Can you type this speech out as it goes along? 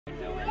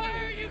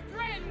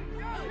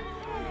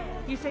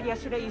You said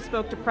yesterday you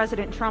spoke to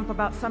President Trump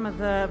about some of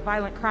the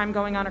violent crime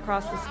going on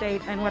across the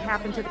state and what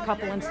happened to the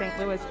couple in St.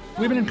 Louis.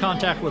 We've been in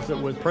contact with the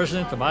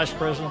President, the Vice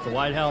President, the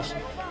White House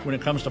when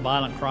it comes to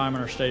violent crime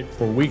in our state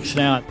for weeks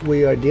now.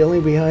 We are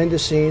dealing behind the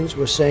scenes.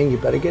 We're saying you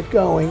better get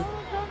going.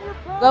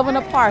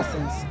 Governor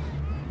Parsons,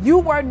 you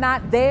were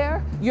not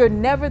there. You're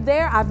never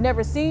there. I've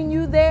never seen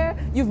you there.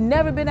 You've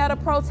never been at a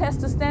protest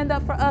to stand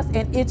up for us,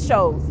 and it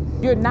shows.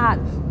 You're not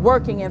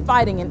working and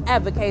fighting and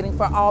advocating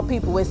for all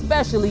people,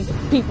 especially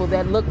people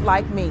that look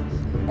like me.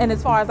 And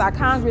as far as our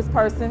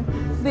congressperson,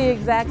 it's the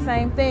exact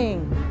same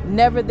thing.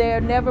 Never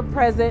there, never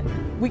present.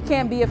 We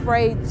can't be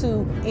afraid to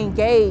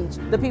engage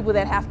the people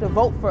that have to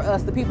vote for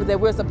us, the people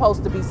that we're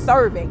supposed to be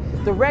serving.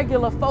 The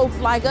regular folks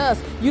like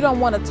us, you don't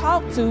want to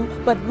talk to,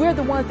 but we're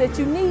the ones that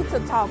you need to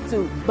talk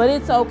to. But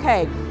it's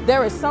okay.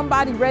 There is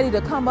somebody ready to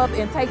come up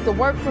and take the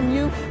work from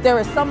you. There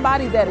is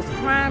somebody that is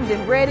primed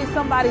and ready,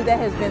 somebody that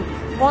has been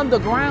on the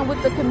ground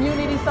with the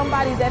community,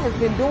 somebody that has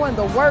been doing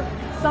the work,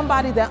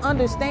 somebody that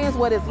understands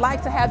what it's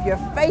like to have your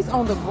face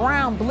on the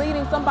ground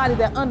bleeding, somebody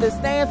that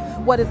understands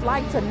what it's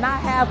like to not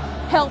have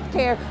health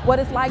care, what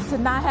it's like to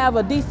not have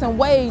a decent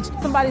wage,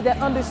 somebody that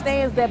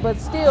understands that but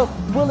still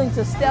willing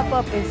to step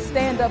up and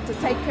stand up to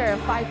take care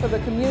and fight for the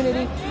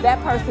community.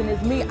 That person is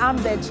me. I'm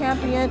that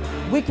champion.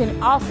 We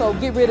can also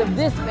get rid of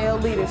this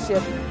failed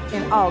leadership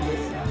in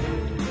August.